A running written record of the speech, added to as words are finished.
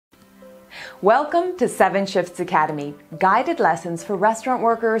Welcome to 7shifts Academy, guided lessons for restaurant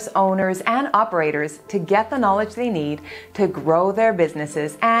workers, owners, and operators to get the knowledge they need to grow their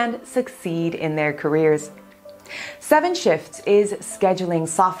businesses and succeed in their careers. 7shifts is scheduling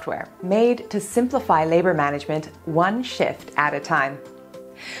software made to simplify labor management one shift at a time.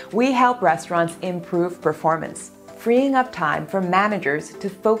 We help restaurants improve performance, freeing up time for managers to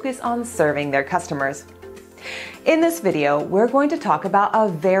focus on serving their customers. In this video, we're going to talk about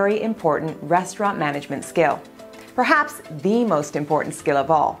a very important restaurant management skill, perhaps the most important skill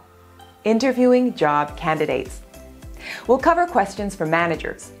of all: interviewing job candidates. We'll cover questions for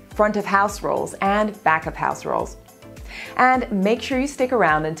managers, front of house roles, and back of house roles. And make sure you stick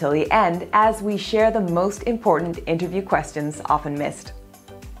around until the end as we share the most important interview questions often missed.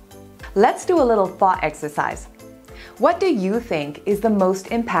 Let's do a little thought exercise. What do you think is the most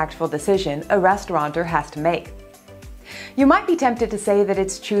impactful decision a restaurateur has to make? You might be tempted to say that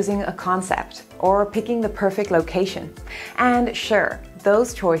it's choosing a concept or picking the perfect location. And sure,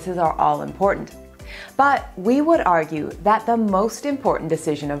 those choices are all important. But we would argue that the most important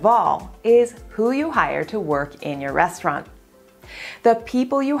decision of all is who you hire to work in your restaurant. The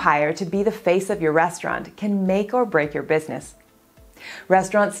people you hire to be the face of your restaurant can make or break your business.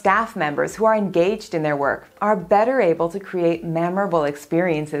 Restaurant staff members who are engaged in their work are better able to create memorable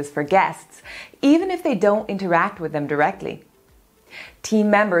experiences for guests, even if they don't interact with them directly. Team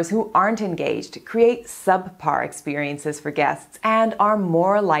members who aren't engaged create subpar experiences for guests and are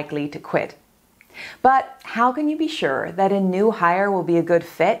more likely to quit. But how can you be sure that a new hire will be a good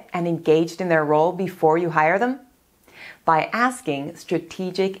fit and engaged in their role before you hire them? By asking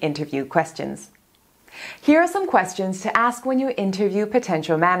strategic interview questions. Here are some questions to ask when you interview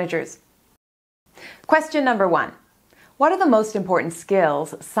potential managers. Question number 1. What are the most important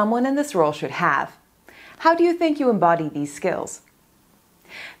skills someone in this role should have? How do you think you embody these skills?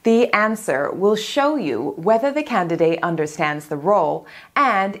 The answer will show you whether the candidate understands the role,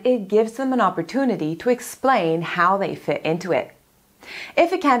 and it gives them an opportunity to explain how they fit into it.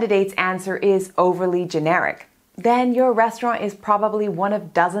 If a candidate's answer is overly generic, then your restaurant is probably one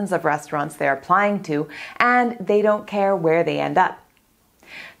of dozens of restaurants they're applying to, and they don't care where they end up.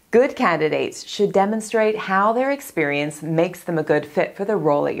 Good candidates should demonstrate how their experience makes them a good fit for the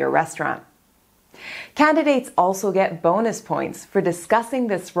role at your restaurant. Candidates also get bonus points for discussing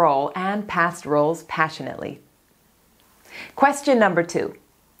this role and past roles passionately. Question number 2.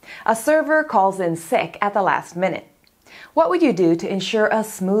 A server calls in sick at the last minute. What would you do to ensure a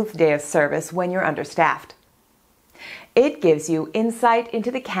smooth day of service when you're understaffed? It gives you insight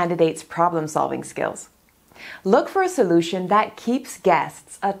into the candidate's problem-solving skills. Look for a solution that keeps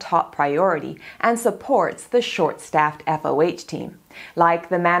guests a top priority and supports the short-staffed FOH team, like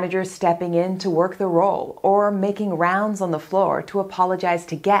the manager stepping in to work the role or making rounds on the floor to apologize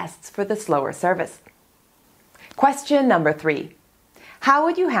to guests for the slower service. Question number 3. How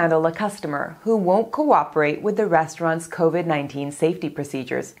would you handle a customer who won't cooperate with the restaurant's COVID-19 safety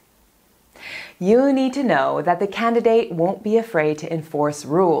procedures? You need to know that the candidate won't be afraid to enforce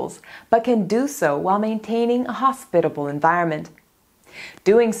rules, but can do so while maintaining a hospitable environment.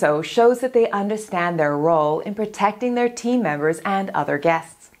 Doing so shows that they understand their role in protecting their team members and other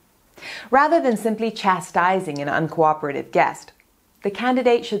guests. Rather than simply chastising an uncooperative guest, the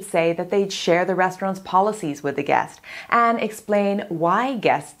candidate should say that they'd share the restaurant's policies with the guest and explain why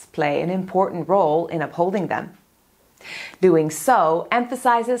guests play an important role in upholding them. Doing so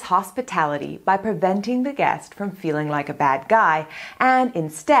emphasizes hospitality by preventing the guest from feeling like a bad guy and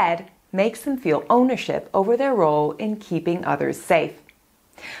instead makes them feel ownership over their role in keeping others safe.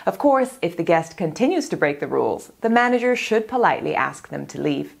 Of course, if the guest continues to break the rules, the manager should politely ask them to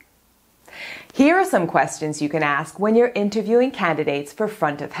leave. Here are some questions you can ask when you're interviewing candidates for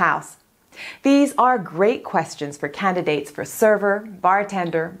front of house. These are great questions for candidates for server,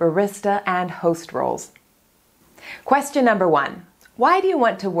 bartender, barista, and host roles. Question number 1. Why do you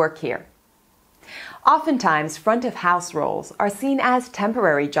want to work here? Oftentimes, front of house roles are seen as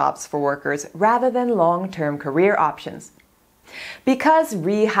temporary jobs for workers rather than long-term career options. Because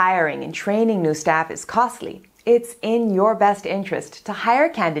rehiring and training new staff is costly, it's in your best interest to hire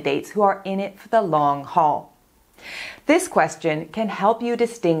candidates who are in it for the long haul. This question can help you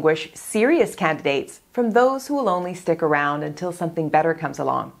distinguish serious candidates from those who will only stick around until something better comes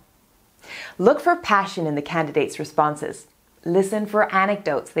along. Look for passion in the candidates' responses. Listen for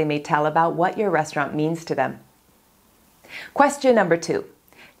anecdotes they may tell about what your restaurant means to them. Question number 2.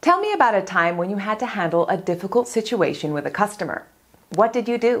 Tell me about a time when you had to handle a difficult situation with a customer. What did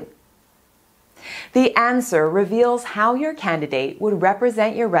you do? The answer reveals how your candidate would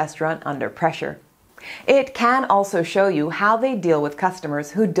represent your restaurant under pressure. It can also show you how they deal with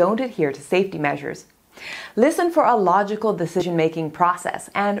customers who don't adhere to safety measures. Listen for a logical decision-making process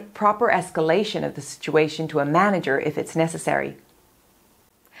and proper escalation of the situation to a manager if it's necessary.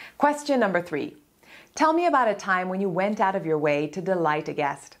 Question number 3. Tell me about a time when you went out of your way to delight a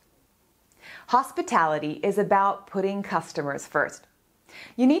guest. Hospitality is about putting customers first.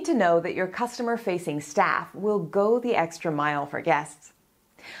 You need to know that your customer-facing staff will go the extra mile for guests.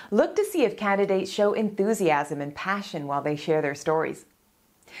 Look to see if candidates show enthusiasm and passion while they share their stories.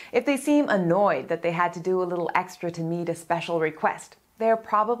 If they seem annoyed that they had to do a little extra to meet a special request, they're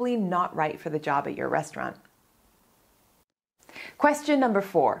probably not right for the job at your restaurant. Question number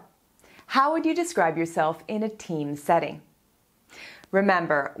 4. How would you describe yourself in a team setting?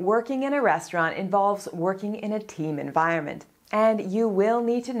 Remember, working in a restaurant involves working in a team environment, and you will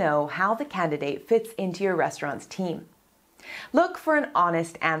need to know how the candidate fits into your restaurant's team. Look for an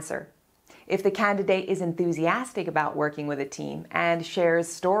honest answer. If the candidate is enthusiastic about working with a team and shares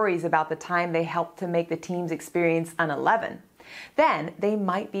stories about the time they helped to make the team's experience an 11, then they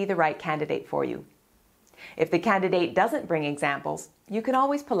might be the right candidate for you. If the candidate doesn't bring examples, you can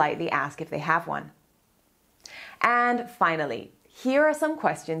always politely ask if they have one. And finally, here are some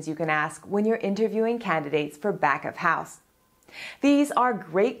questions you can ask when you're interviewing candidates for back of house. These are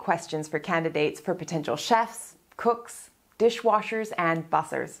great questions for candidates for potential chefs, cooks, dishwashers, and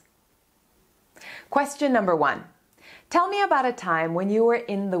bussers. Question number 1. Tell me about a time when you were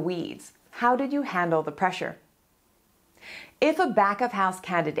in the weeds. How did you handle the pressure? If a back of house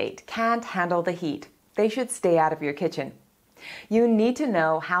candidate can't handle the heat, they should stay out of your kitchen. You need to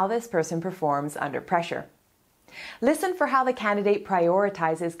know how this person performs under pressure. Listen for how the candidate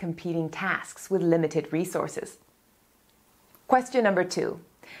prioritizes competing tasks with limited resources. Question number 2.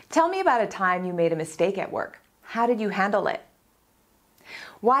 Tell me about a time you made a mistake at work. How did you handle it?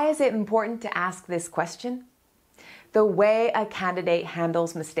 Why is it important to ask this question? The way a candidate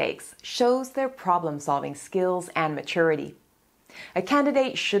handles mistakes shows their problem-solving skills and maturity. A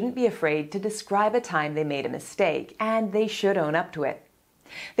candidate shouldn't be afraid to describe a time they made a mistake, and they should own up to it.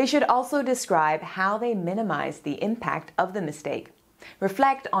 They should also describe how they minimized the impact of the mistake,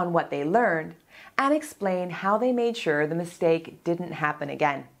 reflect on what they learned, and explain how they made sure the mistake didn't happen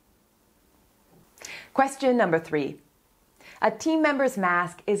again. Question number 3. A team member's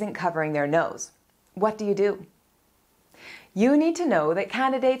mask isn't covering their nose. What do you do? You need to know that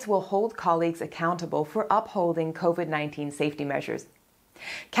candidates will hold colleagues accountable for upholding COVID-19 safety measures.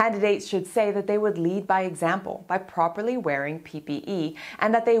 Candidates should say that they would lead by example by properly wearing PPE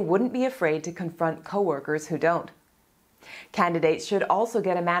and that they wouldn't be afraid to confront coworkers who don't. Candidates should also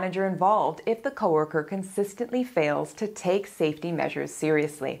get a manager involved if the coworker consistently fails to take safety measures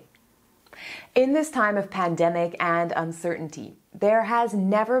seriously. In this time of pandemic and uncertainty, there has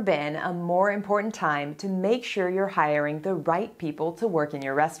never been a more important time to make sure you're hiring the right people to work in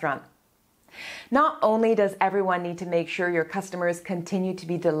your restaurant. Not only does everyone need to make sure your customers continue to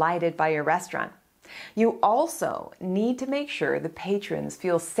be delighted by your restaurant, you also need to make sure the patrons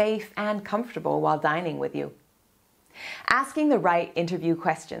feel safe and comfortable while dining with you. Asking the right interview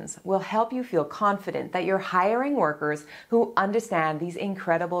questions will help you feel confident that you're hiring workers who understand these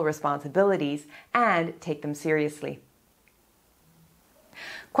incredible responsibilities and take them seriously.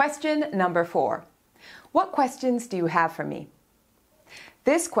 Question number 4. What questions do you have for me?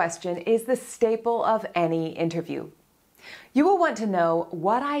 This question is the staple of any interview. You will want to know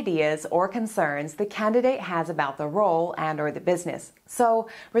what ideas or concerns the candidate has about the role and/or the business. So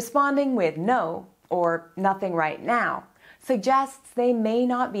responding with no or nothing right now suggests they may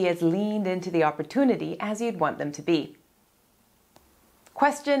not be as leaned into the opportunity as you'd want them to be.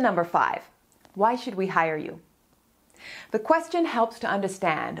 Question number 5. Why should we hire you? The question helps to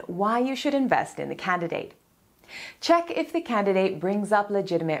understand why you should invest in the candidate. Check if the candidate brings up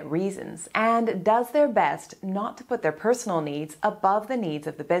legitimate reasons and does their best not to put their personal needs above the needs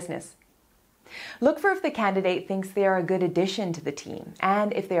of the business. Look for if the candidate thinks they are a good addition to the team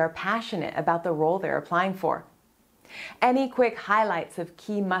and if they are passionate about the role they're applying for. Any quick highlights of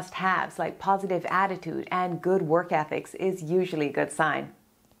key must-haves like positive attitude and good work ethics is usually a good sign.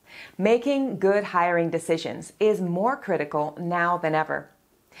 Making good hiring decisions is more critical now than ever.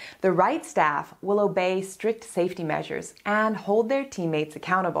 The right staff will obey strict safety measures and hold their teammates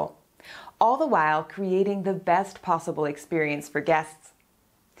accountable, all the while creating the best possible experience for guests.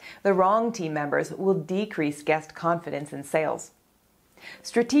 The wrong team members will decrease guest confidence in sales.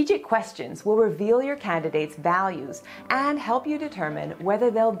 Strategic questions will reveal your candidate's values and help you determine whether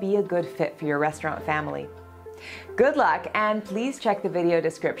they'll be a good fit for your restaurant family. Good luck, and please check the video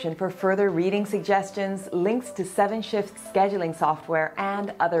description for further reading suggestions, links to 7shifts scheduling software,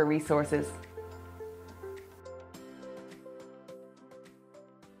 and other resources.